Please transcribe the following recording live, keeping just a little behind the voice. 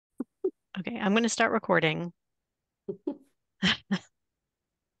Okay, I'm going to start recording.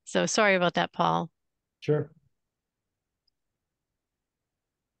 So sorry about that, Paul. Sure.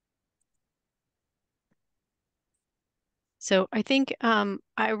 So I think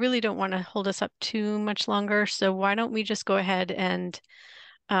I really don't want to hold us up too much longer. So why don't we just go ahead and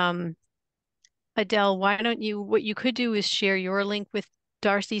um, Adele, why don't you, what you could do is share your link with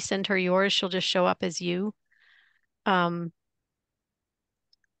Darcy, send her yours. She'll just show up as you. Um,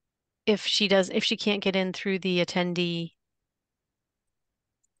 if she can't get in through the attendee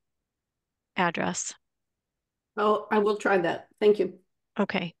address. Oh, I will try that. Thank you.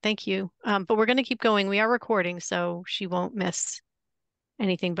 Okay, thank you. But we're going to keep going. We are recording, so she won't miss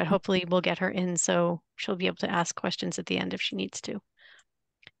anything, but hopefully we'll get her in so she'll be able to ask questions at the end if she needs to.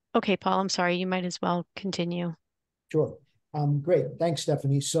 Okay, Paul, I'm sorry. You might as well continue. Sure. Great. Thanks,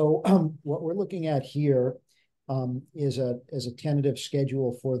 Stephanie. So what we're looking at here is a tentative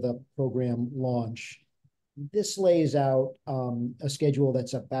schedule for the program launch. This lays out a schedule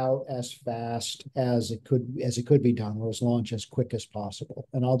that's about as fast as it could be done, or as launch as quick as possible.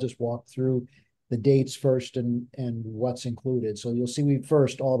 And I'll just walk through the dates first and what's included. So you'll see we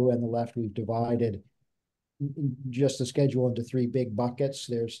first, all the way on the left, we've divided just the schedule into three big buckets.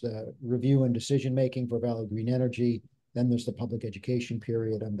 There's the review and decision making for Valley Green Energy, then there's the public education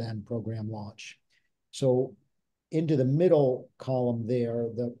period, and then program launch. So into the middle column there,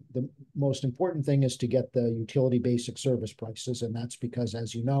 the most important thing is to get the utility basic service prices, and that's because,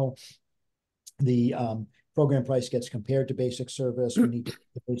 as you know, the program price gets compared to basic service. We need to get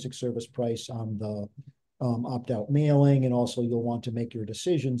the basic service price on the opt-out mailing, and also you'll want to make your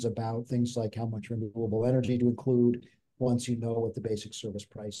decisions about things like how much renewable energy to include once you know what the basic service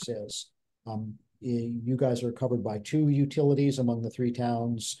price is. You guys are covered by two utilities among the three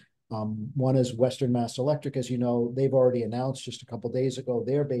towns. One is Western Mass Electric, as you know. They've already announced just a couple of days ago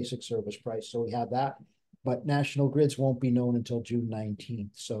their basic service price, so we have that. But National Grids won't be known until June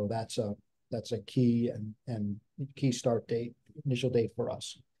 19th, so that's a key and key start date, initial date for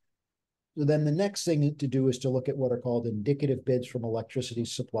us. So then the next thing to do is to look at what are called indicative bids from electricity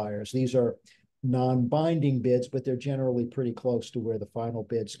suppliers. These are non-binding bids, but they're generally pretty close to where the final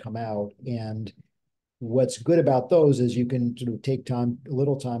bids come out. And what's good about those is you can sort of take a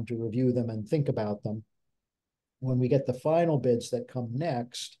little time to review them and think about them. When we get the final bids that come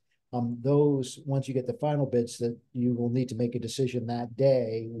next, once you get the final bids, that you will need to make a decision that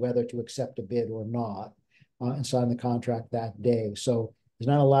day whether to accept a bid or not, and sign the contract that day. So there's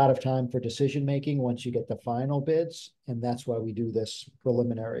not a lot of time for decision making once you get the final bids, and that's why we do this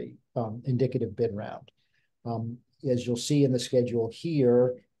preliminary indicative bid round. As you'll see in the schedule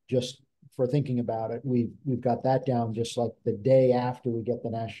here, just for thinking about it, we've got that down just like the day after we get the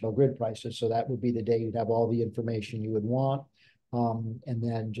national grid prices. So that would be the day you'd have all the information you would want. And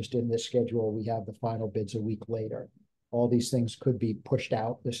then just in this schedule, we have the final bids a week later. All these things could be pushed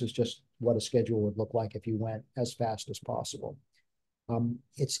out. This is just what a schedule would look like if you went as fast as possible.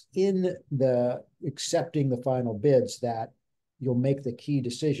 It's in the accepting the final bids that you'll make the key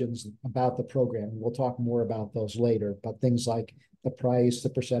decisions about the program. We'll talk more about those later, but things like the price, the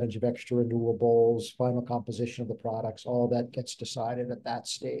percentage of extra renewables, final composition of the products, all that gets decided at that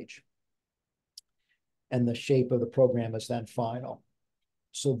stage. And the shape of the program is then final.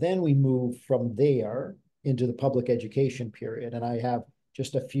 So then we move from there into the public education period. And I have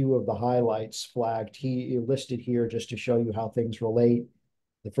just a few of the highlights flagged listed here just to show you how things relate.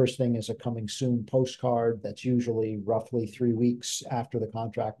 The first thing is a coming soon postcard that's usually roughly 3 weeks after the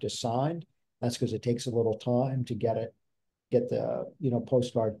contract is signed. That's because it takes a little time to get the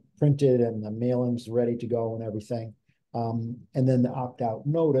postcard printed and the mailings ready to go and everything. And then the opt-out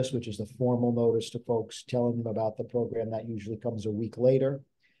notice, which is the formal notice to folks telling them about the program, that usually comes a week later.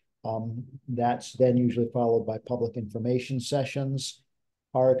 That's then usually followed by public information sessions.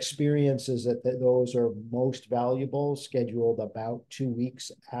 Our experience is that those are most valuable, scheduled about 2 weeks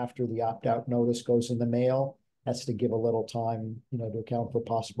after the opt-out notice goes in the mail. That's to give a little time, to account for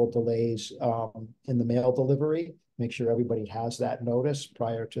possible delays in the mail delivery. Make sure everybody has that notice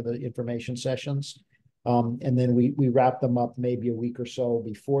prior to the information sessions. And then we wrap them up maybe a week or so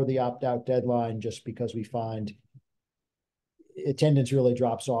before the opt-out deadline, just because we find attendance really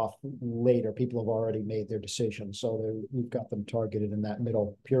drops off later. People have already made their decisions, so we've got them targeted in that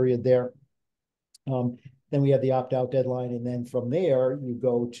middle period there. Then we have the opt-out deadline, and then from there you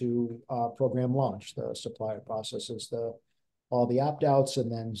go to program launch. The supplier processes all the opt-outs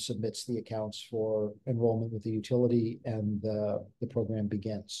and then submits the accounts for enrollment with the utility, and the program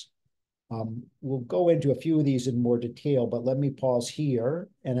begins. We'll go into a few of these in more detail, but let me pause here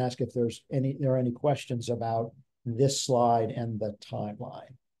and ask if there are any questions about this slide and the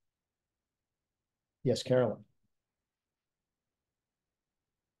timeline. Yes, Carolyn.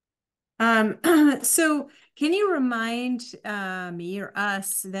 So can you remind me or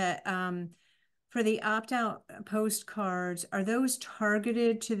us that for the opt-out postcards, are those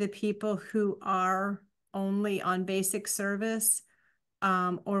targeted to the people who are only on basic service?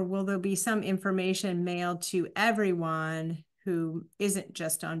 Or will there be some information mailed to everyone who isn't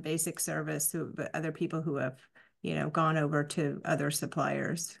just on basic service, but other people who have, gone over to other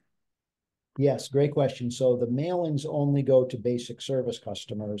suppliers? Yes, great question. So the mailings only go to basic service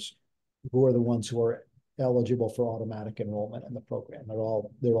customers who are the ones who are eligible for automatic enrollment in the program.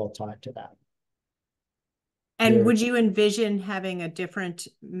 They're all tied to that. And would you envision having a different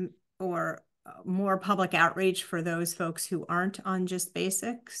or more public outreach for those folks who aren't on just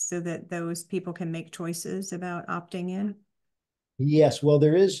basic so that those people can make choices about opting in? Yes, well,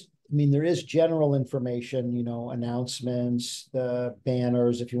 there is general information, announcements, the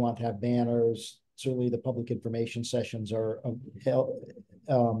banners, if you want to have banners. Certainly the public information sessions are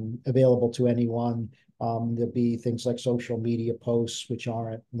available to anyone. There'll be things like social media posts, which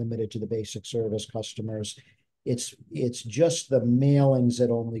aren't limited to the basic service customers. It's just the mailings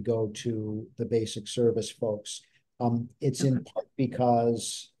that only go to the basic service folks. It's in part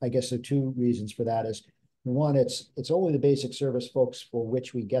because, I guess, there are two reasons for that. Is one, it's only the basic service folks for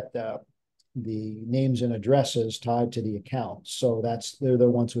which we get the names and addresses tied to the account. So they're the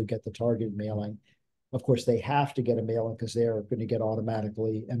ones who get the targeted mailing. Of course, they have to get a mailing because they're going to get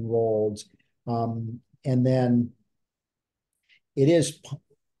automatically enrolled. And then it is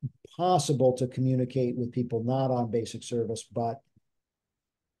possible to communicate with people not on basic service, but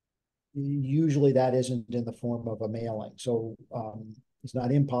usually that isn't in the form of a mailing. So it's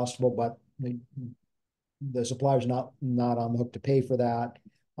not impossible, but the supplier's not on the hook to pay for that.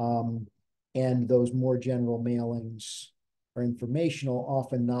 And those more general mailings are informational,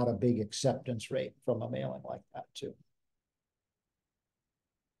 often not a big acceptance rate from a mailing like that too.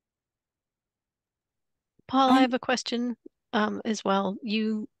 Paul, I have a question as well.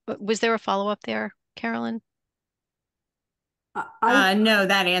 Was there a follow-up there, Carolyn? No,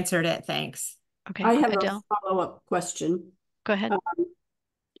 that answered it. Thanks. Okay, I have Adele, a follow-up question. go ahead.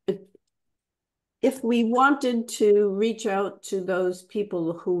 If we wanted to reach out to those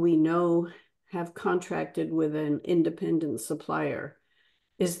people who we know have contracted with an independent supplier,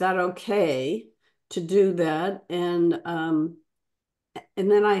 is that okay to do that? And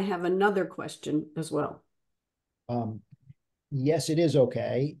then I have another question as well. Yes, it is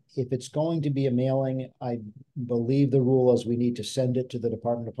okay. If it's going to be a mailing, I believe the rule is we need to send it to the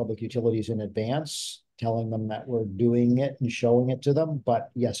Department of Public Utilities in advance, telling them that we're doing it and showing it to them.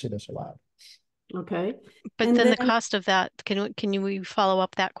 But yes, it is allowed. Okay. But And then the cost of that, can we follow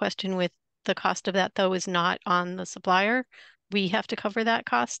up that question with the cost of that, though, is not on the supplier? We have to cover that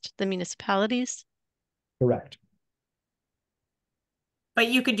cost, the municipalities? Correct. But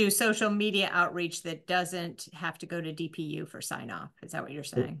you could do social media outreach that doesn't have to go to DPU for sign off. Is that what you're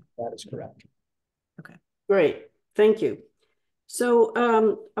saying? That is correct. Okay. great. Thank you. So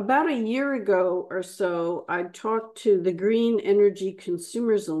about a year ago or so, I talked to the Green Energy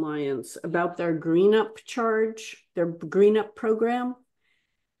Consumers Alliance about their Green Up charge, their Green Up program.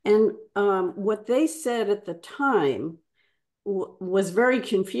 And what they said at the time was very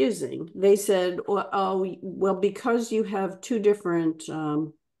confusing. They said, well, because you have two different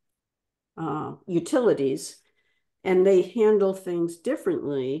utilities and they handle things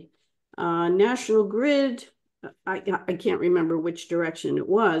differently, National Grid, I can't remember which direction it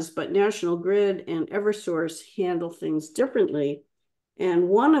was, but National Grid and Eversource handle things differently. And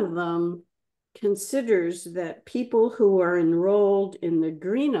one of them considers that people who are enrolled in the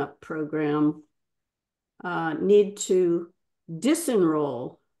Green Up program need to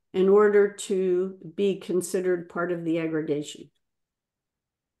disenroll in order to be considered part of the aggregation.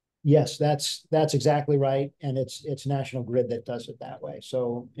 Yes, that's exactly right. And it's National Grid that does it that way.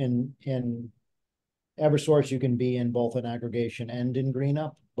 So in Eversource, you can be in both an aggregation and in Green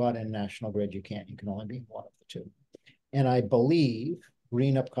Up, but in National Grid, you can't. You can only be in one of the two. And I believe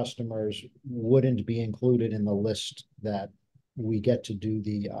Green Up customers wouldn't be included in the list that we get to do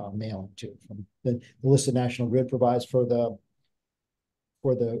the mailing to. From the list that National Grid provides for that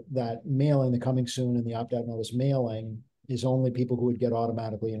mailing, the coming soon and the opt-out notice mailing, is only people who would get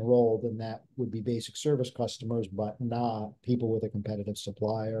automatically enrolled, and that would be basic service customers, but not people with a competitive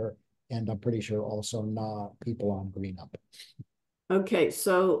supplier, and I'm pretty sure also not people on Green Up. Okay,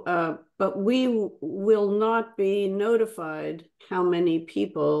 so, but we will not be notified how many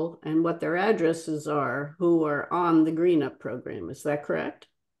people and what their addresses are who are on the Green Up program. Is that correct?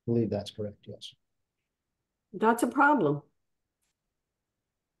 I believe that's correct, yes. That's a problem.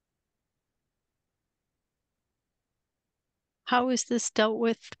 how is this dealt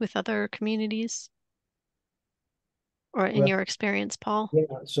with other communities or in Well, your experience, Paul? yeah,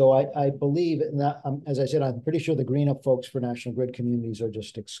 so I believe in that, as I said, I'm pretty sure the green up folks for National Grid communities are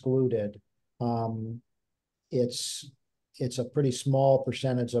just excluded. Um, it's a pretty small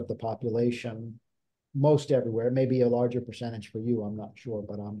percentage of the population, most everywhere. It may be a larger percentage for you, I'm not sure,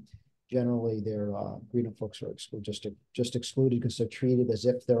 but generally they're green up folks are just excluded because they're treated as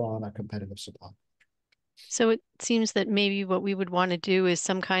if they're on a competitive supply. So it seems that maybe what we would want to do is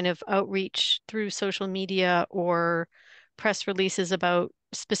some kind of outreach through social media or press releases about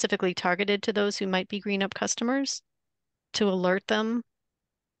specifically targeted to those who might be green up customers to alert them.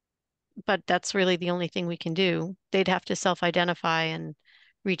 But that's really the only thing we can do. They'd have to self-identify and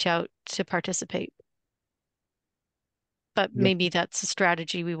reach out to participate. But Yeah. maybe that's a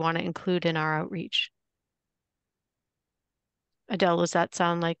strategy we want to include in our outreach. Adele, does that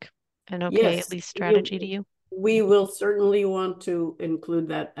sound like an okay, at Yes, least strategy to you? we will certainly want to include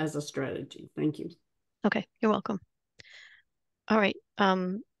that as a strategy. Thank you. Okay, you're welcome. All right.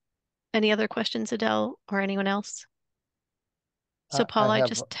 Any other questions, Adele, or anyone else? So Paul, I I have,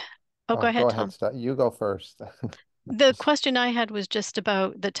 just, oh, go go ahead, ahead, Tom. you go first. The question I had was just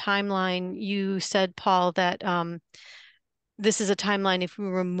about the timeline. You said, Paul, that this is a timeline if we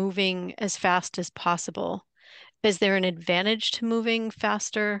were moving as fast as possible. Is there an advantage to moving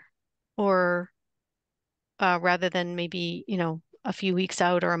faster or rather than maybe, a few weeks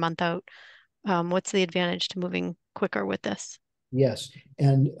out or a month out? What's the advantage to moving quicker with this? Yes,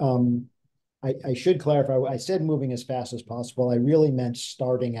 and I should clarify, I said moving as fast as possible. I really meant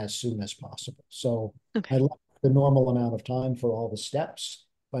starting as soon as possible. So I Okay. left the normal amount of time for all the steps.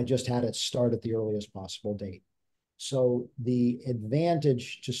 I just had it start at the earliest possible date. So the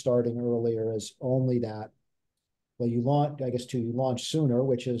advantage to starting earlier is only that, well, you launch, I guess, you launch sooner,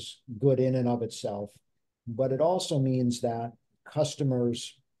 which is good in and of itself. But it also means that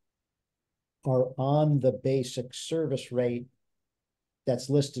customers are on the basic service rate that's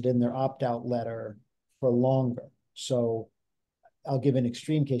listed in their opt-out letter for longer. So I'll give an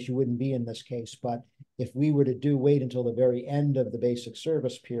extreme case. You wouldn't be in this case, but if we were to wait until the very end of the basic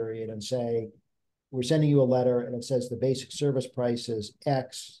service period and say, we're sending you a letter and it says the basic service price is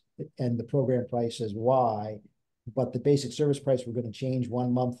X and the program price is Y, but the basic service price we're going to change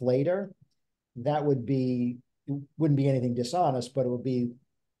 1 month later, that wouldn't be anything dishonest, but it would be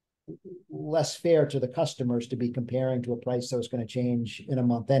less fair to the customers to be comparing to a price that was going to change in a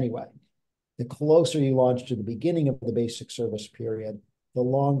month anyway. The closer you launch to the beginning of the basic service period, the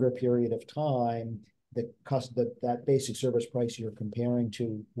longer period of time that basic service price you're comparing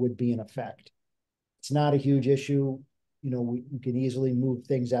to would be in effect. It's not a huge issue. We can easily move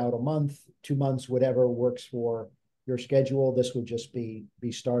things out a month, 2 months, whatever works for your schedule. This would just be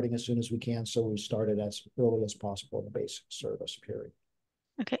starting as soon as we can. So we started as early as possible in the basic service period.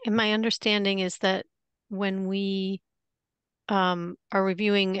 Okay. And my understanding is that when we are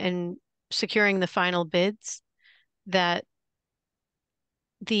reviewing and securing the final bids, that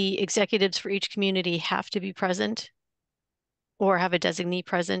the executives for each community have to be present or have a designee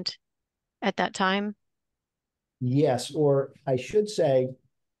present at that time. Yes, or I should say,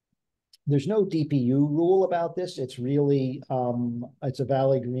 there's no DPU rule about this. It's really, it's a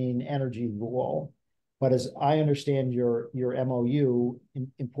Valley Green Energy rule. But as I understand your MOU,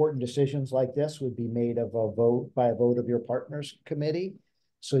 important decisions like this would be made by a vote of your partners committee.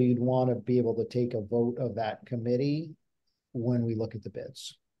 So you'd want to be able to take a vote of that committee when we look at the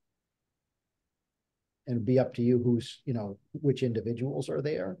bids. And it'd be up to you which individuals are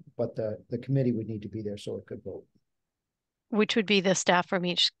there, but the committee would need to be there so it could vote. Which would be the staff from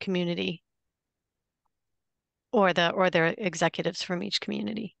each community or their executives from each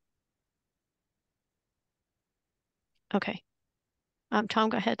community. Okay. Tom,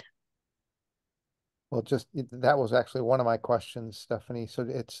 go ahead. Well, that was actually one of my questions, Stephanie. So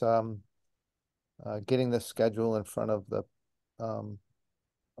it's getting the schedule in front of the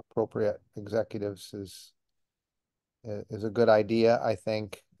appropriate executives is a good idea, I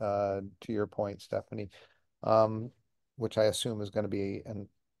think, to your point, Stephanie, which I assume is going to be in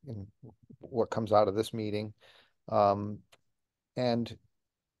what comes out of this meeting. And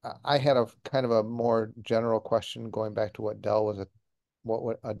I had a kind of a more general question going back to what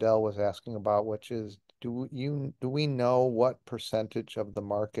Adele was asking about, which is, do we know what percentage of the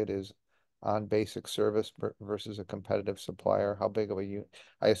market is on basic service versus a competitive supplier? How big of a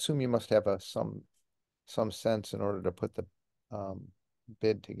I assume you must have some sense in order to put the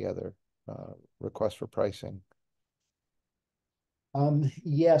bid together, request for pricing.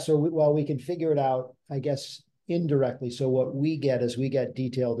 Yeah, so we can figure it out, I guess, indirectly. So what we get is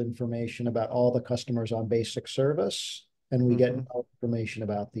detailed information about all the customers on basic service. and we get Mhm. no information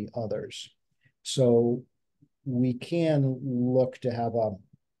about the others. So we can look to have a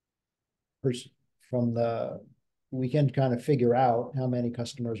person from we can kind of figure out how many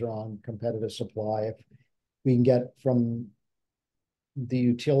customers are on competitive supply. If we can get from the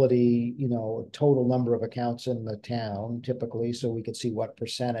utility, total number of accounts in the town typically, so we could see what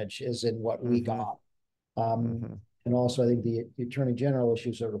percentage is in what we Mhm. got. Mhm. And also, I think the Attorney General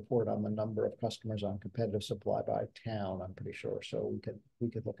issues a report on the number of customers on competitive supply by town, I'm pretty sure. So we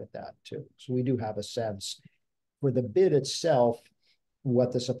could look at that too. So we do have a sense. For the bid itself,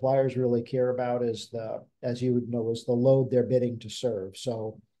 what the suppliers really care about is as you would know, is the load they're bidding to serve.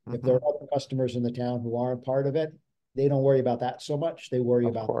 So if there Mhm. are other customers in the town who aren't part of it, they don't worry about that so much. They worry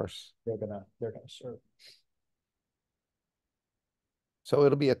Of about course. they're gonna serve. So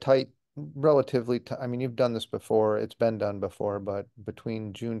it'll be a tight, relatively, I mean, you've done this before, it's been done before, but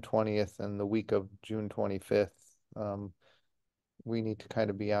between June 20th and the week of June 25th, we need to kind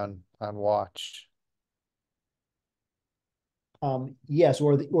of be on watch. Yes,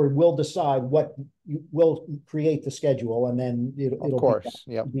 or we'll decide we'll create the schedule, and then Of it'll course,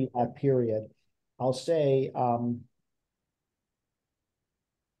 yep. be that period. I'll say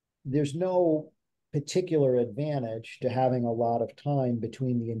there's no particular advantage to having a lot of time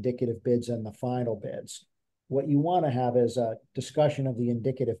between the indicative bids and the final bids. What you want to have is a discussion of the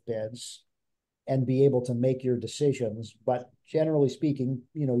indicative bids and be able to make your decisions. But generally speaking,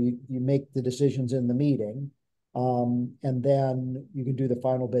 you make the decisions in the meeting, and then you can do the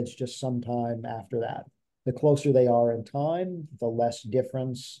final bids just sometime after that. The closer they are in time, the less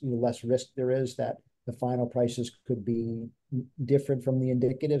difference, the less risk there is that the final prices could be different from the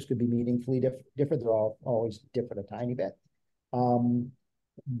indicatives, could be meaningfully different. They're all always different a tiny bit.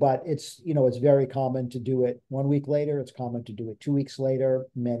 But it's very common to do it 1 week later. It's common to do it 2 weeks later.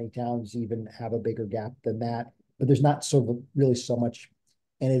 Many towns even have a bigger gap than that, but there's not really so much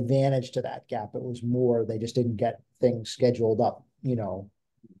an advantage to that gap. It was more, they just didn't get things scheduled up,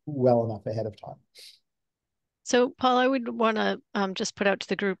 well enough ahead of time. So, Paul, I would want to just put out to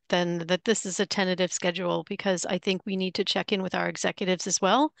the group then that this is a tentative schedule because I think we need to check in with our executives as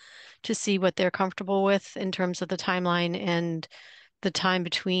well to see what they're comfortable with in terms of the timeline and the time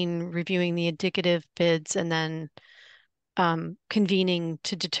between reviewing the indicative bids and then convening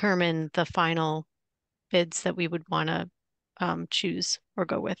to determine the final bids that we would want to choose or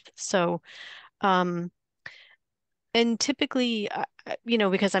go with. So, and typically,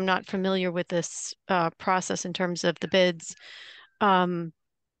 because I'm not familiar with this process in terms of the bids, um,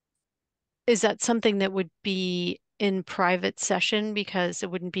 is that something that would be in private session because it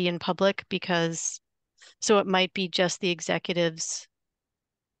wouldn't be in public so it might be just the executives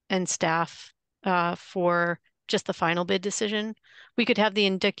and staff for just the final bid decision. We could have the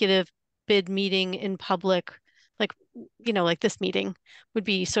indicative bid meeting in public, like, like this meeting would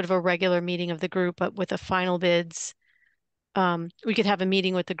be sort of a regular meeting of the group, but with the final bids, we could have a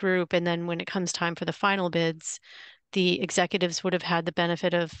meeting with the group, and then when it comes time for the final bids, the executives would have had the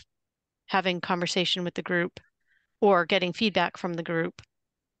benefit of having conversation with the group or getting feedback from the group,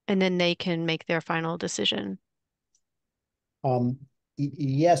 and then they can make their final decision.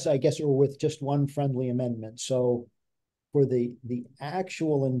 Yes, I guess, or with just one friendly amendment. So for the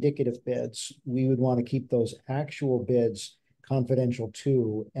actual indicative bids, we would want to keep those actual bids confidential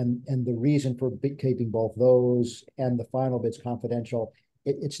too. And the reason for keeping both those and the final bids confidential,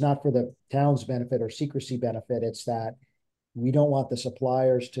 it's not for the town's benefit or secrecy benefit. It's that we don't want the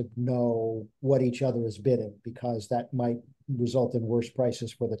suppliers to know what each other is bidding because that might result in worse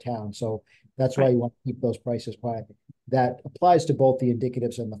prices for the town. So that's why Right. you want to keep those prices private. That applies to both the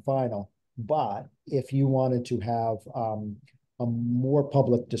indicatives and the final. But if you wanted to have a more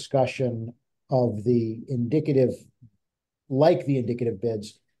public discussion of the indicative, like the indicative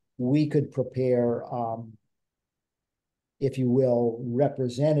bids, we could prepare, if you will,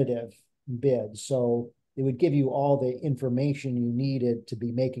 representative bids. So it would give you all the information you needed to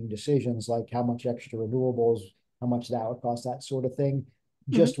be making decisions, like how much extra renewables, how much that would cost, that sort of thing,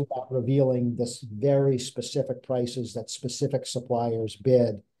 just without revealing this very specific prices that specific suppliers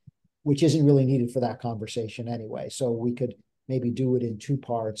bid, which isn't really needed for that conversation anyway. So we could maybe do it in two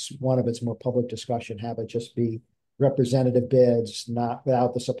parts. One of it's more public discussion, have it just be representative bids, not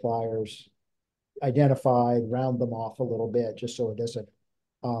without the suppliers identified, round them off a little bit, just so it doesn't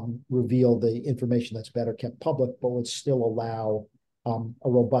reveal the information that's better kept public, but would still allow a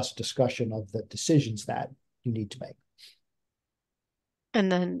robust discussion of the decisions that you need to make. And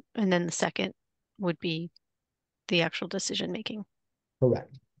then the second would be the actual decision making.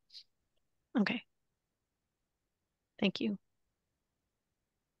 Correct. Okay. Thank you.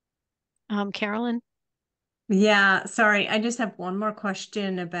 Carolyn, Yeah, sorry. I just have one more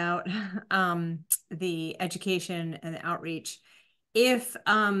question about the education and the outreach. If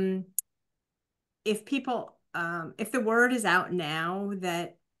people if the word is out now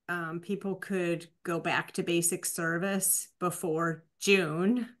that people could go back to basic service before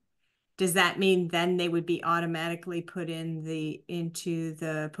June, does that mean then they would be automatically put into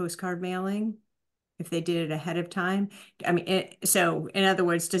the postcard mailing if they did it ahead of time? I mean, so in other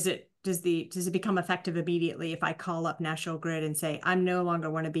words, does it become effective immediately if I call up National Grid and say, I'm no longer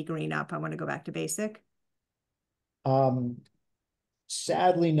want to be green up, I want to go back to basic?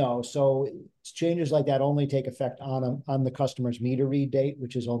 Sadly, no. So changes like that only take effect on the customer's meter read date,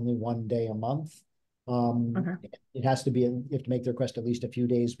 which is only 1 day a month. Okay. It has to be, you have to make the request at least a few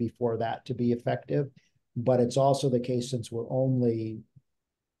days before that to be effective. But it's also the case, since we're only,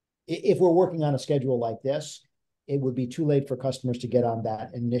 if we're working on a schedule like this, it would be too late for customers to get on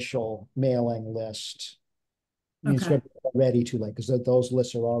that initial mailing list. Okay. Already too late, because those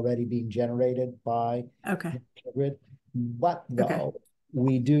lists are already being generated by Okay. Grid. But Okay. though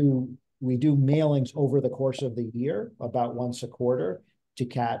we do mailings over the course of the year, about once a quarter, to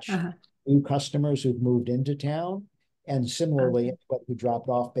catch new customers who've moved into town. And similarly, anybody who dropped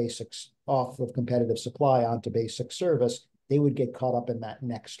off off of competitive supply onto basic service, they would get caught up in that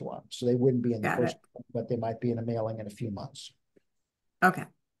next one. So they wouldn't be in the Got first it. one, but they might be in a mailing in a few months. Okay.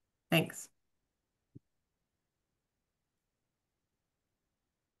 Thanks.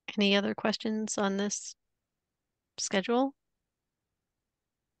 Any other questions on this schedule?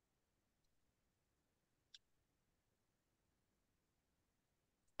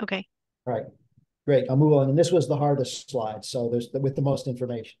 Okay. All right. Great. I'll move on. And this was the hardest slide. So there's with the most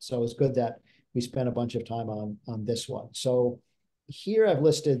information. So it's good that we spent a bunch of time on this one. So here I've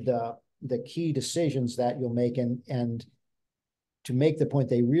listed the key decisions that you'll make, and to make the point,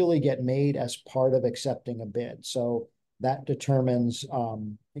 they really get made as part of accepting a bid. So that determines,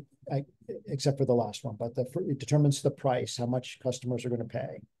 except for the last one, but it determines the price, how much customers are going to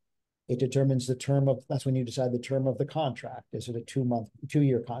pay. It determines the term of, that's when you decide the term of the contract. Is it a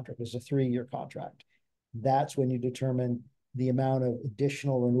 2-year contract? Is it a 3-year contract? That's when you determine the amount of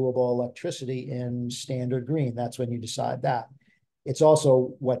additional renewable electricity in standard green. That's when you decide that. It's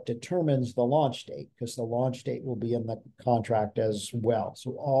also what determines the launch date, because the launch date will be in the contract as well.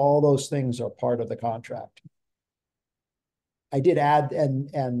 So all those things are part of the contract. I did add,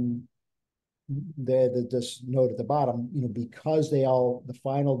 and this note at the bottom, because the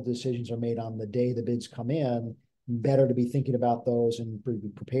final decisions are made on the day the bids come in, better to be thinking about those and be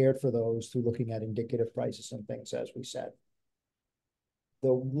prepared for those through looking at indicative prices and things, as we said.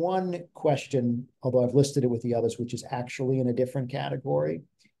 The one question, although I've listed it with the others, which is actually in a different category,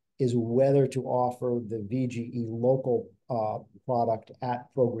 is whether to offer the VGE local product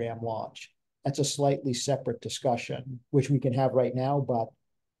at program launch. That's a slightly separate discussion, which we can have right now, but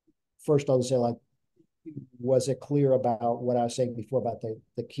first I'll say, was it clear about what I was saying before about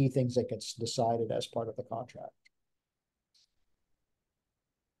the key things that gets decided as part of the contract?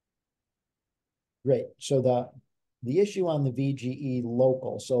 Great. So the issue on the VGE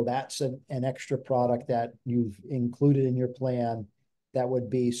local, so that's an extra product that you've included in your plan that would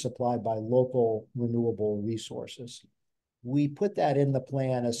be supplied by local renewable resources. We put that in the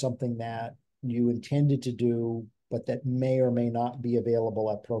plan as something that you intended to do, but that may or may not be available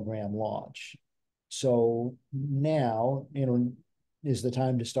at program launch. So now, is the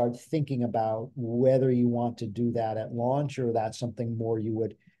time to start thinking about whether you want to do that at launch, or that's something more you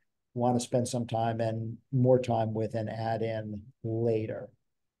would want to spend some time and more time with and add in later.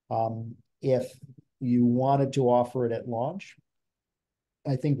 If you wanted to offer it at launch,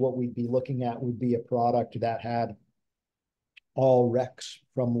 I think what we'd be looking at would be a product that had all RECs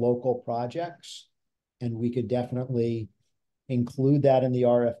from local projects, and we could definitely include that in the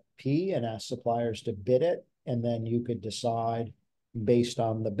RFP and ask suppliers to bid it, and then you could decide based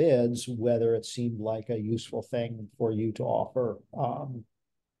on the bids whether it seemed like a useful thing for you to offer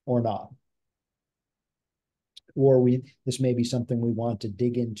or not. Or this may be something we want to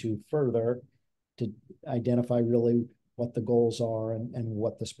dig into further to identify really what the goals are and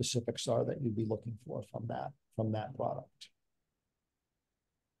what the specifics are that you'd be looking for from that product.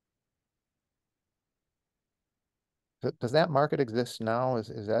 Does that market exist now?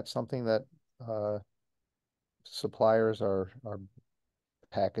 Is that something that suppliers are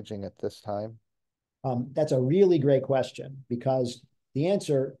packaging at this time? That's a really great question, because the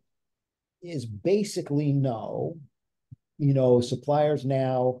answer is basically no. Suppliers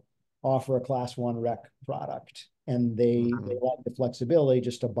now offer a class 1 REC product, and they like the flexibility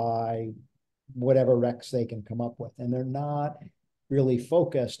just to buy whatever RECs they can come up with. And they're not really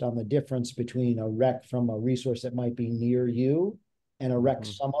focused on the difference between a rec from a resource that might be near you and a rec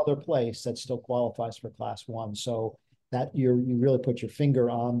some other place that still qualifies for class 1. So that you really put your finger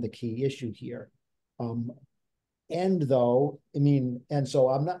on the key issue here. And so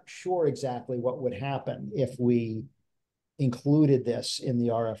I'm not sure exactly what would happen if we included this in the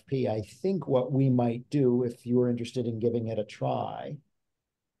RFP. I think what we might do, if you were interested in giving it a try,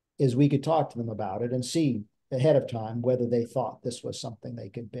 is we could talk to them about it and see ahead of time whether they thought this was something they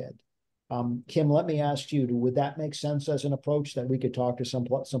could bid. Kim, let me ask you, would that make sense as an approach, that we could talk to some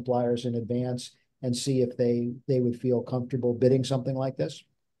suppliers in advance and see if they would feel comfortable bidding something like this?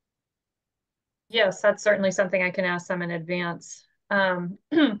 Yes, that's certainly something I can ask them in advance.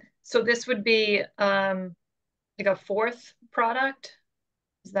 So this would be like a fourth product?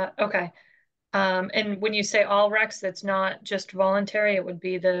 Is that okay? And when you say all recs, that's not just voluntary, it would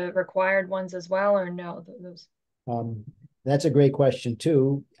be the required ones as well, or no? Those. That's a great question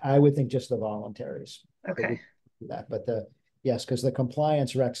too. I would think just the voluntaries. Okay. That, but yes, because the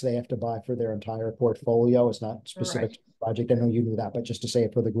compliance recs they have to buy for their entire portfolio. It's not specific Right. to the project. I know you knew that, but just to say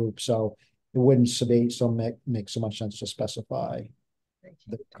it for the group, so it wouldn't make so much sense to specify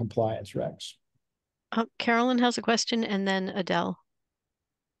the compliance recs. Carolyn has a question, and then Adele.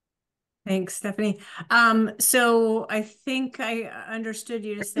 Thanks, Stephanie. So I think I understood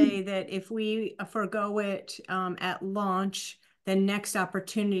you to say that if we forego it at launch, the next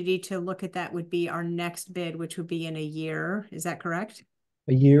opportunity to look at that would be our next bid, which would be in a year. Is that correct?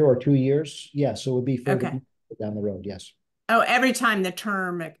 A year or 2 years? Yeah, so it would be further Okay. down the road, yes. Oh, every time the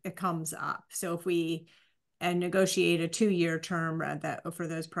term it comes up. So if we negotiate a 2-year term that for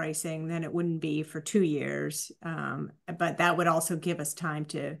those pricing, then it wouldn't be for 2 years. But that would also give us time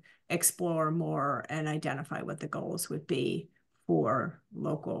to explore more and identify what the goals would be for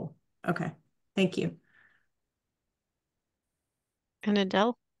local. Okay, thank you. And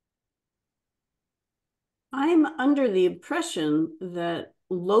Adele? I'm under the impression that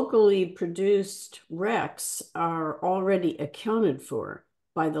locally produced recs are already accounted for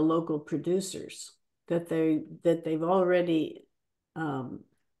by the local producers, that they've already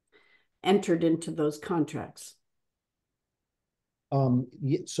entered into those contracts.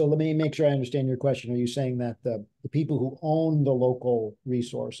 So let me make sure I understand your question. Are you saying that the people who own the local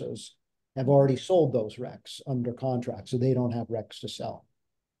resources have already sold those recs under contract, so they don't have recs to sell?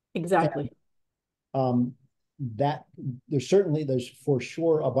 Exactly. And, that there's for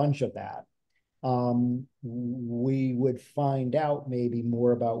sure a bunch of that. We would find out maybe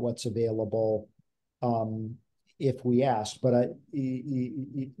more about what's available if we asked, but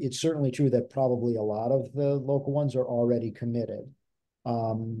it's certainly true that probably a lot of the local ones are already committed.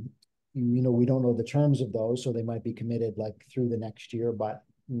 We don't know the terms of those, so they might be committed like through the next year, but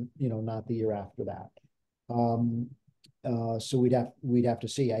not the year after that. So we'd have to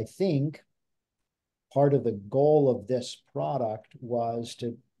see. I think part of the goal of this product was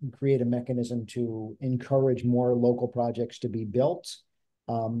to create a mechanism to encourage more local projects to be built.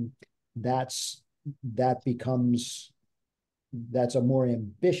 That's a more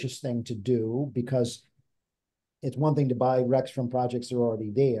ambitious thing to do, because it's one thing to buy recs from projects that are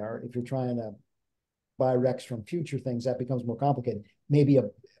already there. If you're trying to buy recs from future things, that becomes more complicated. Maybe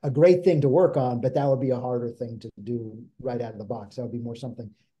a great thing to work on, but that would be a harder thing to do right out of the box. That would be more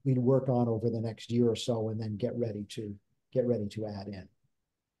something we'd work on over the next year or so, and then get ready to add in.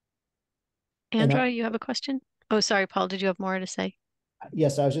 Andra, you have a question? Oh, sorry, Paul, did you have more to say?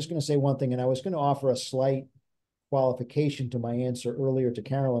 Yes, I was just going to say one thing, and I was going to offer a slight qualification to my answer earlier to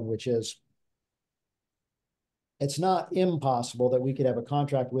Carolyn, which is it's not impossible that we could have a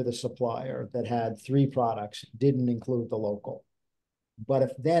contract with a supplier that had 3 products, didn't include the local. But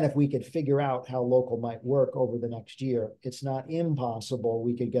if we could figure out how local might work over the next year, it's not impossible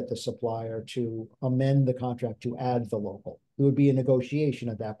we could get the supplier to amend the contract to add the local. It would be a negotiation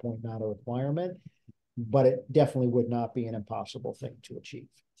at that point, not a requirement, but it definitely would not be an impossible thing to achieve.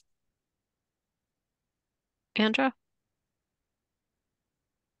 Andra?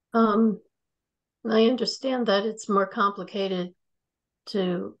 I understand that it's more complicated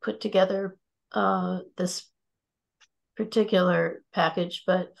to put together this particular package,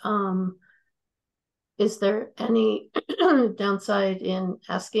 but is there any downside in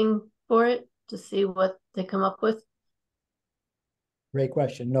asking for it to see what they come up with? Great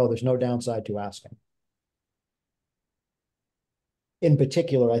question. No, there's no downside to asking. In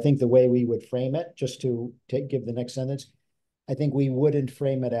particular, I think the way we would frame it, just to give the next sentence, I think we wouldn't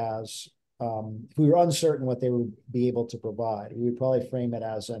frame it as, if we were uncertain what they would be able to provide, we would probably frame it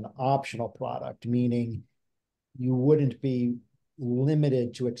as an optional product, meaning you wouldn't be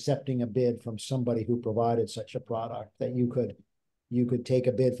limited to accepting a bid from somebody who provided such a product, that you could you could take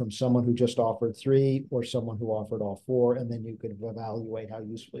a bid from someone who just offered 3 or someone who offered all 4, and then you could evaluate how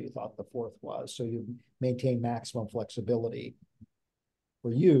useful you thought the 4th was. So you maintain maximum flexibility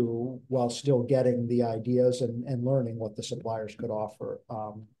for you while still getting the ideas and learning what the suppliers could offer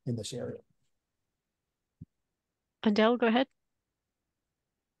in this area. Adele, go ahead.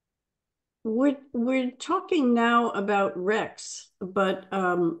 We're talking now about RECs, but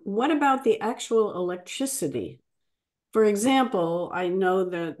what about the actual electricity? For example, I know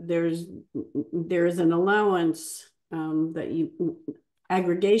that there's an allowance that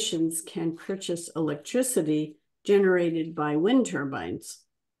aggregations can purchase electricity generated by wind turbines.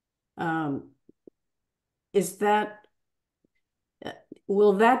 Will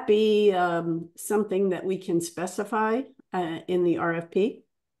that be something that we can specify in the RFP?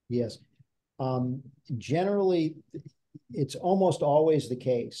 Yes. Generally, it's almost always the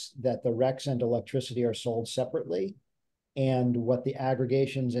case that the RECs and electricity are sold separately. And what the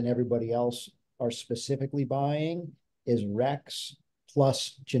aggregations and everybody else are specifically buying is RECs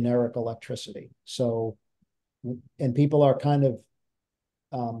plus generic electricity. So, and people are kind of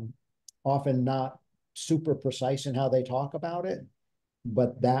often not super precise in how they talk about it,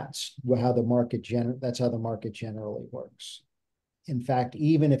 but that's how the market generally works. In fact,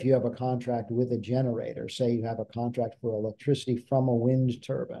 even if you have a contract with a generator, say you have a contract for electricity from a wind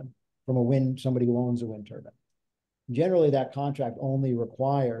turbine, somebody who owns a wind turbine, generally that contract only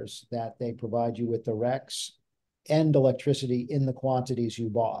requires that they provide you with the RECs and electricity in the quantities you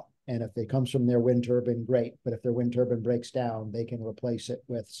bought. And if it comes from their wind turbine, great. But if their wind turbine breaks down, they can replace it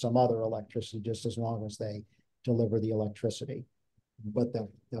with some other electricity just as long as they deliver the electricity. But the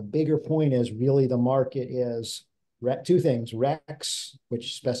bigger point is really the market is 2 things: RECs,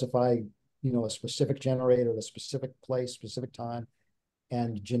 which specify, a specific generator, a specific place, specific time,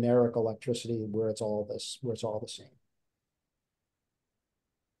 and generic electricity where it's all the same.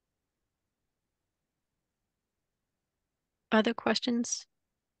 Other questions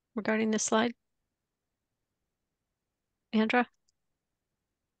regarding this slide? Andra?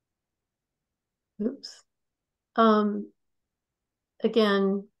 Oops.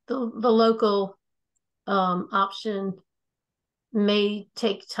 Again, the local option may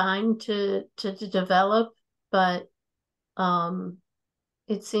take time to develop, but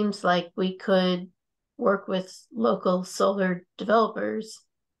it seems like we could work with local solar developers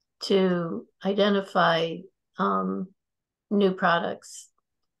to identify new products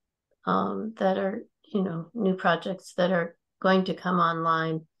that are, new projects that are going to come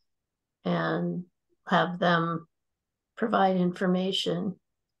online, and have them provide information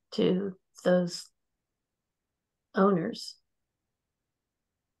to those owners.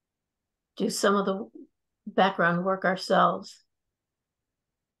 Do some of the background work ourselves.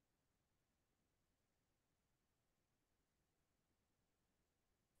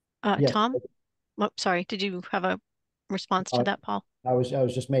 Yes. Tom? Oh, sorry, did you have a response to that, Paul? I was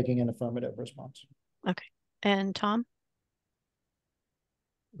just making an affirmative response. Okay. And Tom?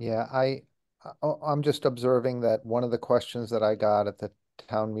 Yeah, I'm just observing that one of the questions that I got at the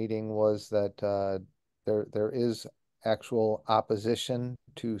town meeting was that there is actual opposition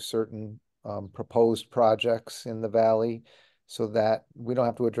to certain proposed projects in the valley, so that we don't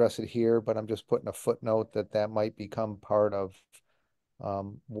have to address it here, but I'm just putting a footnote that might become part of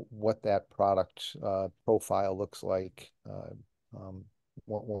what that product profile looks like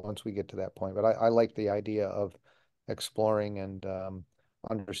once we get to that point. But I like the idea of exploring and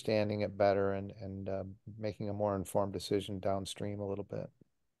understanding it better and making a more informed decision downstream a little bit.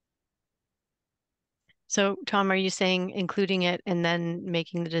 So, Tom, are you saying including it and then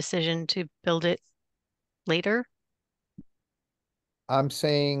making the decision to build it later? I'm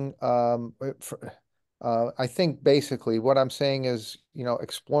saying, I think basically what I'm saying is,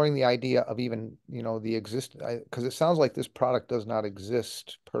 exploring the idea of even, the because it sounds like this product does not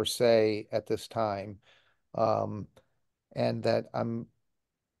exist per se at this time. And that I'm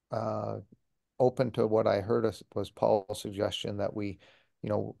open to what I heard was Paul's suggestion that we,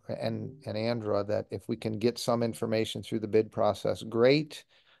 and Andra, that if we can get some information through the bid process, great.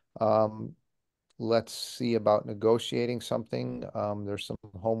 Let's see about negotiating something. There's some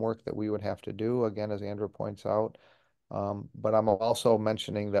homework that we would have to do, again, as Andra points out. But I'm also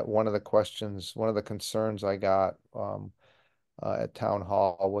mentioning that one of the concerns I got at town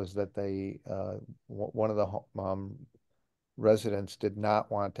hall was that one of the residents did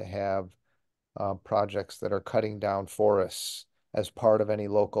not want to have projects that are cutting down forests as part of any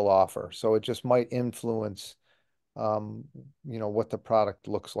local offer. So it just might influence, what the product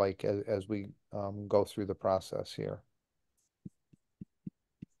looks like as we go through the process here.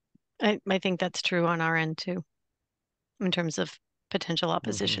 I think that's true on our end too, in terms of potential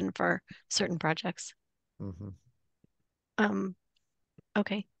opposition for certain projects.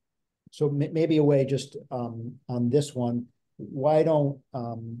 Okay. So maybe a way just on this one, why don't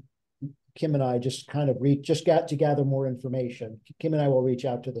Kim and I just kind of got to gather more information. Kim and I will reach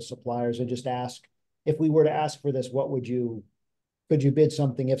out to the suppliers and just ask, if we were to ask for this, could you bid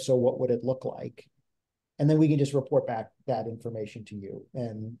something? If so, what would it look like? And then we can just report back that information to you,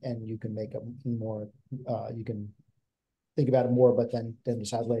 and you can make a more, you can think about it more, but then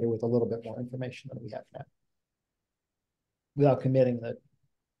decide later with a little bit more information than we have now, without committing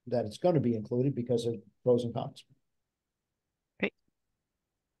that it's going to be included because of pros and cons. Great.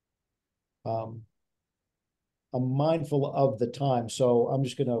 I'm mindful of the time, so I'm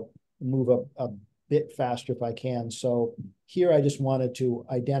just going to move a bit faster if I can. So here I just wanted to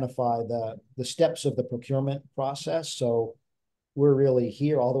identify the steps of the procurement process. So we're really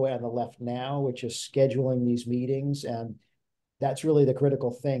here all the way on the left now, which is scheduling these meetings. And that's really the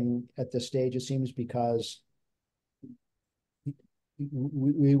critical thing at this stage, it seems, because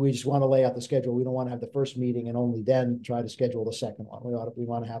we just want to lay out the schedule. We don't want to have the first meeting and only then try to schedule the second one. We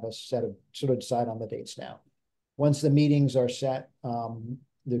want to have a set of, sort of decide on the dates now. Once the meetings are set,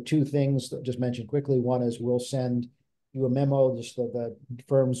 there are two things that just mentioned quickly. One is we'll send you a memo, just the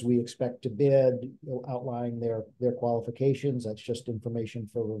firms we expect to bid, outlining their qualifications. That's just information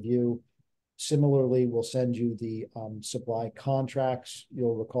for review. Similarly, we'll send you the supply contracts.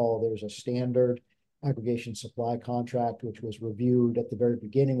 You'll recall there's a standard aggregation supply contract, which was reviewed at the very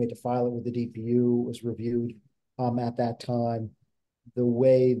beginning. We had to file it with the DPU, was reviewed at that time. The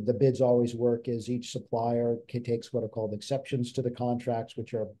way the bids always work is each supplier takes what are called exceptions to the contracts,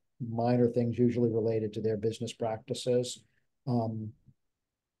 which are minor things usually related to their business practices.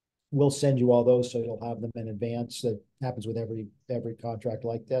 We'll send you all those, so you'll have them in advance. That happens with every contract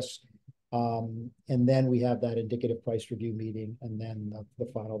like this. And then we have that indicative price review meeting, and then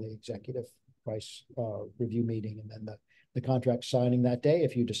the executive price review meeting, and then the contract signing that day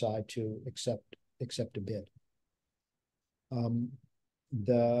if you decide to accept a bid.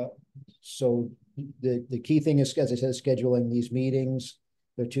 The key thing is, as I said, scheduling these meetings.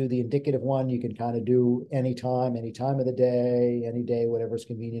 The indicative one you can kind of do any time of the day, any day, whatever's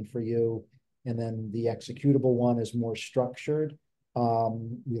convenient for you. And then the executable one is more structured.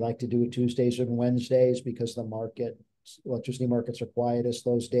 We like to do it Tuesdays and Wednesdays because electricity markets are quietest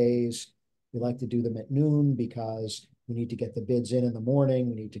those days. We like to do them at noon because we need to get the bids in the morning.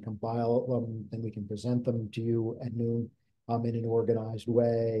 We need to compile them, then we can present them to you at noon in an organized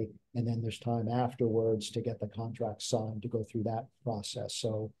way. And then there's time afterwards to get the contract signed, to go through that process.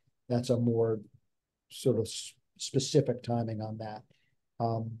 So that's a more sort of specific timing on that.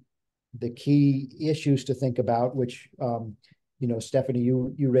 The key issues to think about, which Stephanie,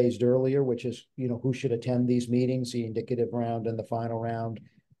 you raised earlier, which is, who should attend these meetings, the indicative round and the final round.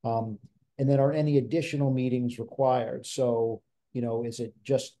 And then are any additional meetings required? So, is it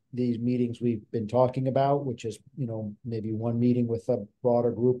just these meetings we've been talking about, which is, maybe one meeting with a broader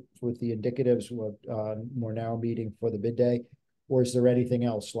group with the indicatives, more narrow meeting for the bid day? Or is there anything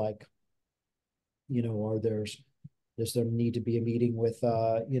else like, does there need to be a meeting with,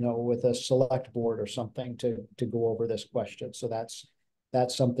 with a select board or something to go over this question? So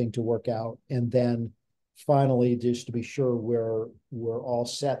that's something to work out. And then finally, just to be sure we're all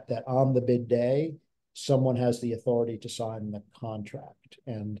set, that on the bid day, someone has the authority to sign the contract,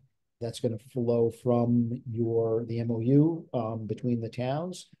 and that's going to flow from the MOU between the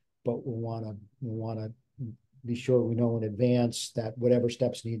towns. But we want to be sure we know in advance that whatever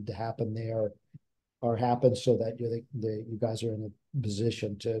steps need to happen there happen, so that you guys are in a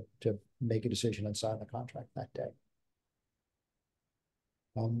position to make a decision and sign the contract that day.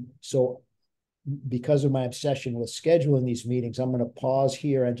 So because of my obsession with scheduling these meetings, I'm going to pause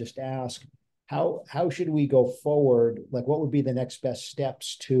here and just ask, how should we go forward? Like, what would be the next best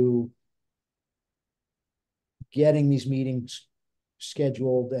steps to getting these meetings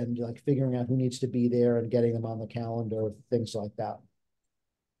scheduled, and like figuring out who needs to be there and getting them on the calendar, things like that?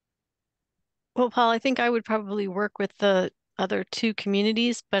 Well, Paul, I think I would probably work with the other two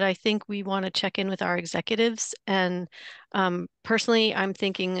communities, but I think we want to check in with our executives. And personally, I'm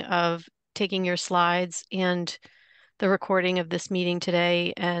thinking of taking your slides and the recording of this meeting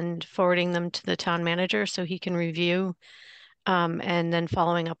today and forwarding them to the town manager so he can review, and then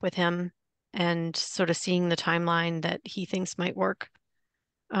following up with him and sort of seeing the timeline that he thinks might work.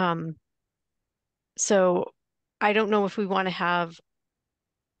 So I don't know if we want to have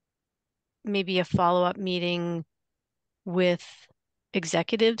maybe a follow-up meeting with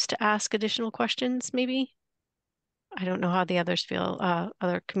executives to ask additional questions, maybe. I don't know how the others feel,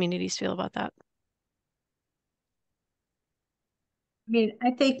 other communities feel about that. mean,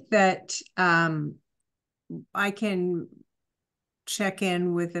 I think that I can check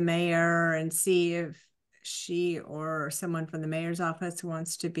in with the mayor and see if she or someone from the mayor's office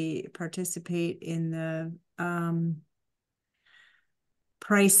wants to participate in the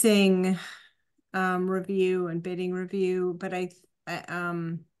pricing review and bidding review. But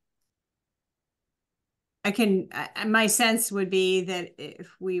my sense would be that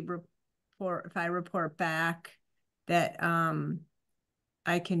if I report back that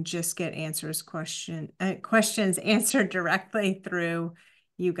I can just get questions answered directly through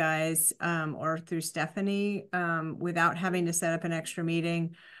you guys or through Stephanie without having to set up an extra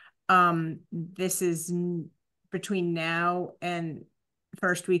meeting. This is between now and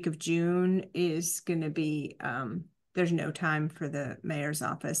first week of June is going to be there's no time for the mayor's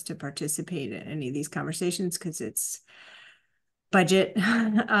office to participate in any of these conversations because it's budget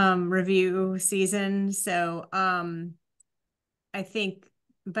review season. So I think,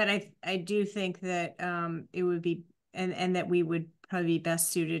 but I do think that it would be, and that we would probably be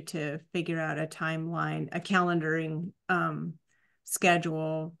best suited to figure out a timeline, a calendaring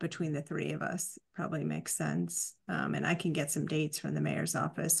schedule between the three of us probably makes sense. And I can get some dates from the mayor's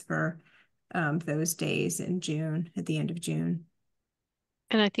office for those days in June, at the end of June.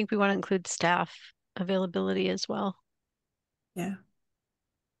 And I think we want to include staff availability as well. Yeah.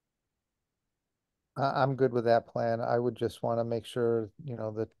 I'm good with that plan. I would just want to make sure, you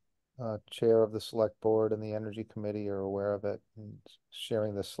know, the chair of the select board and the energy committee are aware of it, and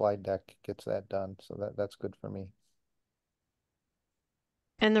sharing the slide deck gets that done. So that's good for me.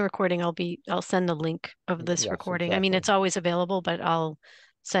 And the recording, I'll send the link of this Yes, recording. I mean, exactly. it's always available, but I'll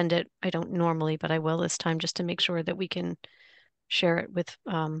send it. I don't normally, but I will this time just to make sure that we can share it with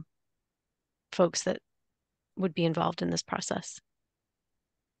folks that would be involved in this process.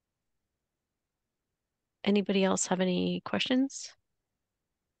 Anybody else have any questions?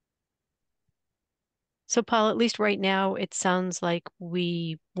 So Paul, at least right now, it sounds like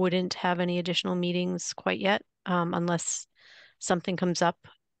we wouldn't have any additional meetings quite yet, unless something comes up.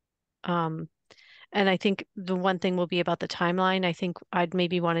 And I think the one thing will be about the timeline. I think I'd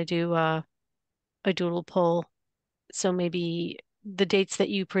maybe want to do a doodle poll. So maybe the dates that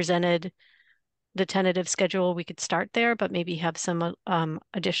you presented, the tentative schedule, we could start there, but maybe have some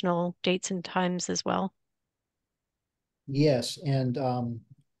additional dates and times as well. Yes, and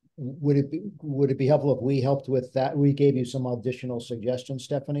would it be helpful if we helped with that? We gave you some additional suggestions,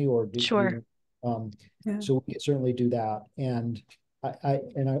 Stephanie, or Sure. Yeah. So we can certainly do that. And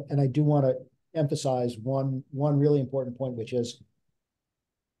I do want to emphasize one really important point, which is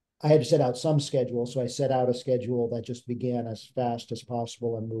I had to set out some schedule. So I set out a schedule that just began as fast as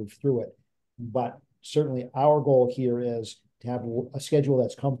possible and moved through it. But certainly our goal here is to have a schedule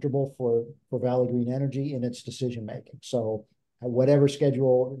that's comfortable for Valley Green Energy in its decision making. So whatever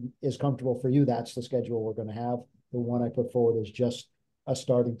schedule is comfortable for you, that's the schedule we're going to have. The one I put forward is just a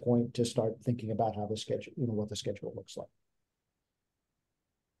starting point to start thinking about how the schedule, you know, what the schedule looks like.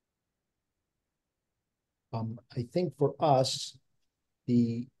 I think for us,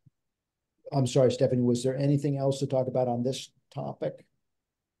 I'm sorry, Stephanie, was there anything else to talk about on this topic?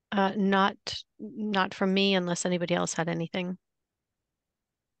 Not from me, unless anybody else had anything.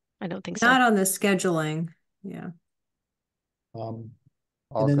 I don't think so. Not on the scheduling. Yeah. All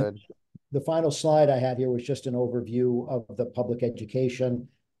and then good. The final slide I had here was just an overview of the public education.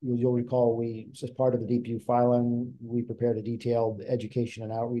 You'll recall as part of the DPU filing, we prepared a detailed education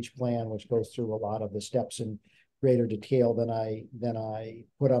and outreach plan, which goes through a lot of the steps in greater detail than I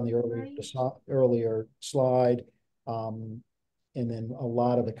put on the earlier slide. And then a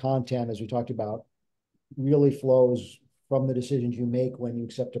lot of the content, as we talked about, really flows from the decisions you make when you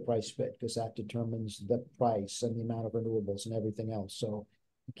accept a price bid, because that determines the price and the amount of renewables and everything else. So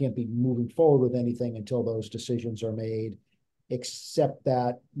you can't be moving forward with anything until those decisions are made, except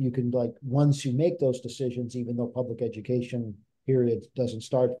that you can, like, once you make those decisions, even though public education period doesn't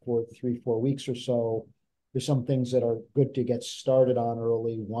start for 3-4 weeks or so, there's some things that are good to get started on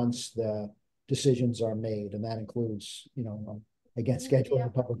early once the decisions are made. And that includes, you know, again, scheduling a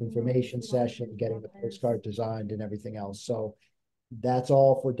public information session, getting the postcard designed and everything else. So that's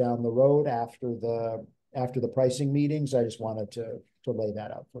all for down the road after the pricing meetings. I just wanted to lay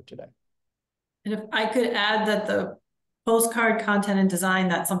that out for today. And if I could add that the postcard content and design,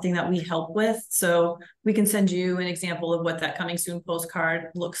 that's something that we help with. So we can send you an example of what that coming soon postcard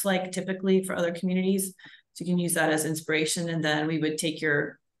looks like typically for other communities. So you can use that as inspiration. And then we would take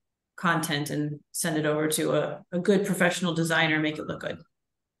your content and send it over to a good professional designer, make it look good.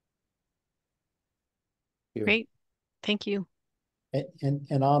 Great. Thank you.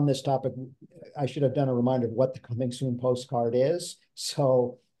 And on this topic, I should have done a reminder of what the coming soon postcard is.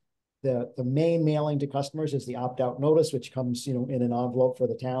 So the main mailing to customers is the opt-out notice, which comes, in an envelope for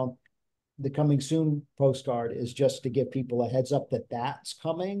the town. The coming soon postcard is just to give people a heads up that that's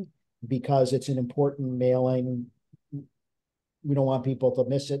coming, because it's an important mailing. We don't want people to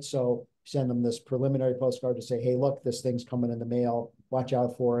miss it. So send them this preliminary postcard to say, hey, look, this thing's coming in the mail, watch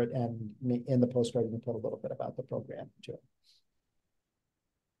out for it. And in the postcard, you can put a little bit about the program too.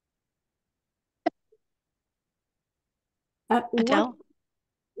 Adele?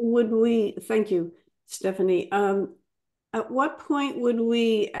 Thank you, Stephanie. At what point would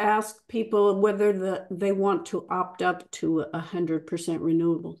we ask people whether they want to opt up to 100%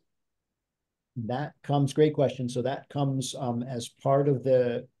 renewable? That comes, great question. So that comes as part of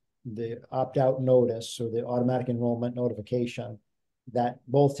the opt-out notice, or the automatic enrollment notification, that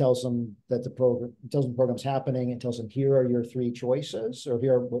both tells them that the program's happening. It tells them, here are your 3 choices, or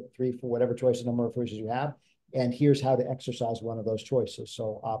here are 3 for whatever choice, number of choices you have, and here's how to exercise one of those choices.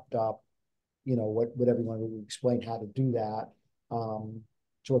 So opt up, whatever you want to explain how to do that.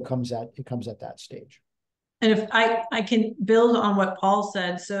 So it comes at that stage. And if I can build on what Paul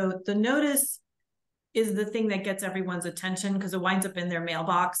said, so the notice is the thing that gets everyone's attention because it winds up in their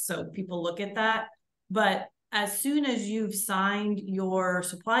mailbox, so people look at that. But as soon as you've signed your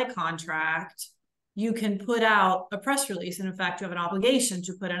supply contract, you can put out a press release. And in fact, you have an obligation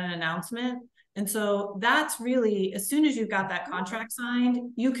to put out an announcement. And so that's really, as soon as you've got that contract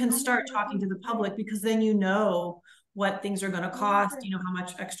signed, you can start talking to the public, because then you know what things are going to cost, how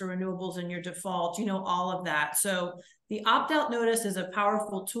much extra renewables in your default, all of that. So the opt-out notice is a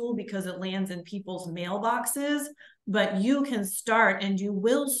powerful tool because it lands in people's mailboxes, but you can start, and you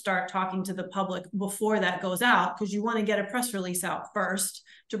will start talking to the public before that goes out, because you want to get a press release out first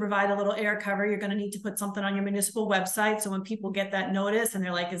to provide a little air cover. You're going to need to put something on your municipal website. So when people get that notice and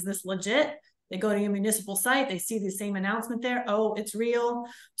they're like, is this legit? They go to your municipal site, they see the same announcement there. Oh, it's real.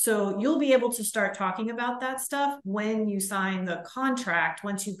 So you'll be able to start talking about that stuff when you sign the contract,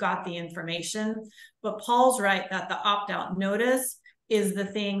 once you've got the information. But Paul's right that the opt-out notice is the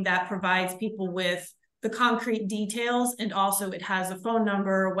thing that provides people with the concrete details. And also it has a phone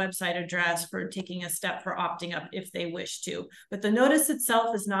number, a website address for taking a step for opting up if they wish to. But the notice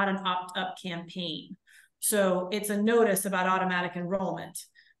itself is not an opt-up campaign. So it's a notice about automatic enrollment.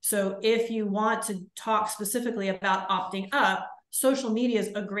 So if you want to talk specifically about opting up, social media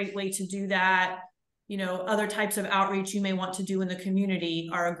is a great way to do that. Other types of outreach you may want to do in the community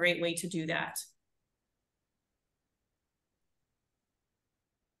are a great way to do that.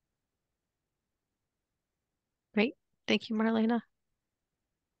 Great. Thank you, Marlena.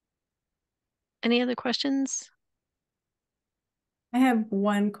 Any other questions? I have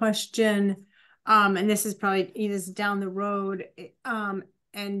one question, and this is probably down the road.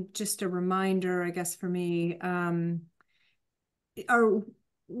 And just a reminder, I guess, for me, will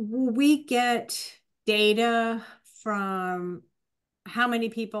we get data from how many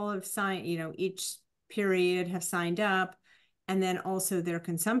people have signed, each period have signed up, and then also their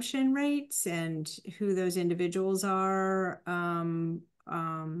consumption rates and who those individuals are, so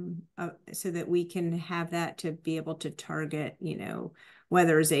that we can have that to be able to target,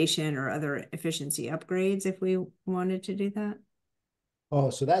 weatherization or other efficiency upgrades if we wanted to do that? Oh,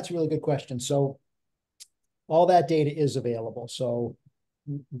 so that's a really good question. So all that data is available. So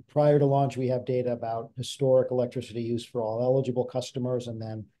prior to launch, we have data about historic electricity use for all eligible customers. And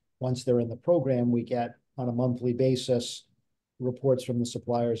then once they're in the program, we get on a monthly basis reports from the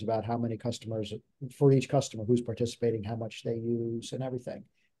suppliers about how many customers, for each customer who's participating, how much they use and everything.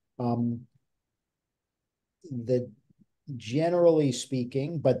 Generally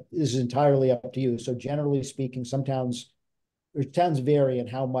speaking, but this is entirely up to you. So generally speaking, some towns vary in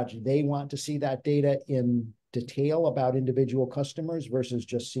how much they want to see that data in detail about individual customers versus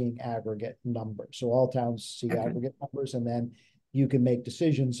just seeing aggregate numbers. So all towns see aggregate numbers, and then you can make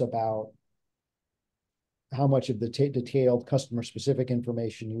decisions about how much of the detailed customer specific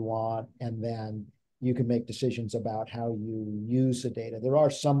information you want, and then you can make decisions about how you use the data. There are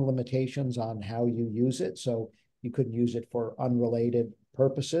some limitations on how you use it. So you couldn't use it for unrelated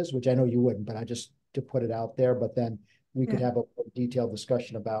purposes, which I know you wouldn't, but I just to put it out there. But then we could have a detailed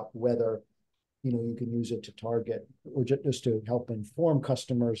discussion about whether, you can use it to target or just to help inform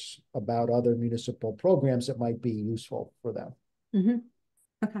customers about other municipal programs that might be useful for them.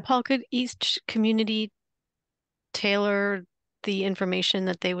 Mm-hmm. Okay. Paul, could each community tailor the information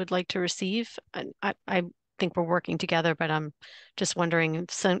that they would like to receive? I think we're working together, but I'm just wondering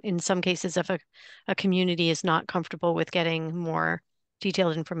if in some cases, if a community is not comfortable with getting more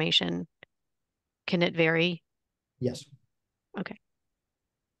detailed information, can it vary? Yes. Okay.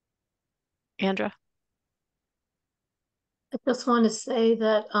 Andra? I just want to say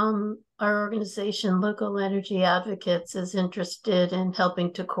that our organization, Local Energy Advocates, is interested in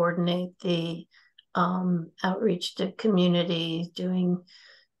helping to coordinate the outreach to communities, doing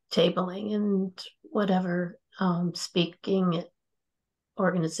tabling and whatever, speaking at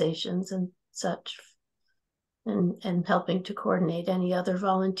organizations and such, and helping to coordinate any other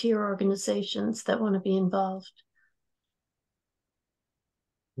volunteer organizations that want to be involved.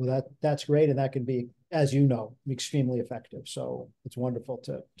 Well, that's great, and that can be, as you know, extremely effective. So it's wonderful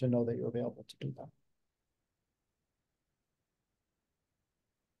to know that you're available to do that.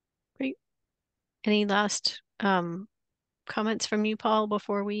 Great. Any last comments from you, Paul,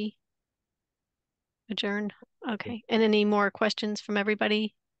 before we adjourn? Okay. And any more questions from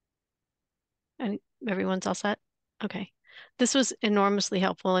everybody? And everyone's all set? Okay. This was enormously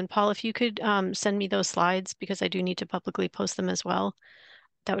helpful. And Paul, if you could send me those slides, because I do need to publicly post them as well,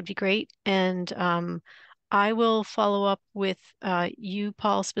 that would be great. And I will follow up with you,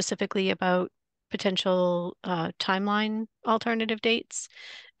 Paul, specifically about potential timeline alternative dates.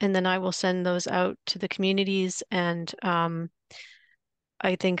 And then I will send those out to the communities. And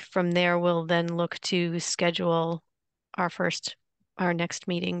I think from there, we'll then look to schedule our next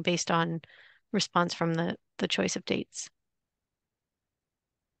meeting based on response from the choice of dates.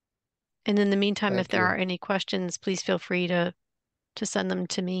 And in the meantime, if Thank there you. are any questions, please feel free to send them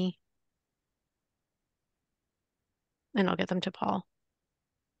to me. And I'll get them to Paul.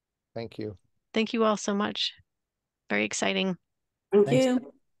 Thank you. Thank you all so much. Very exciting. Thank Thanks.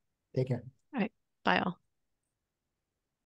 you. Take care. All right. Bye all.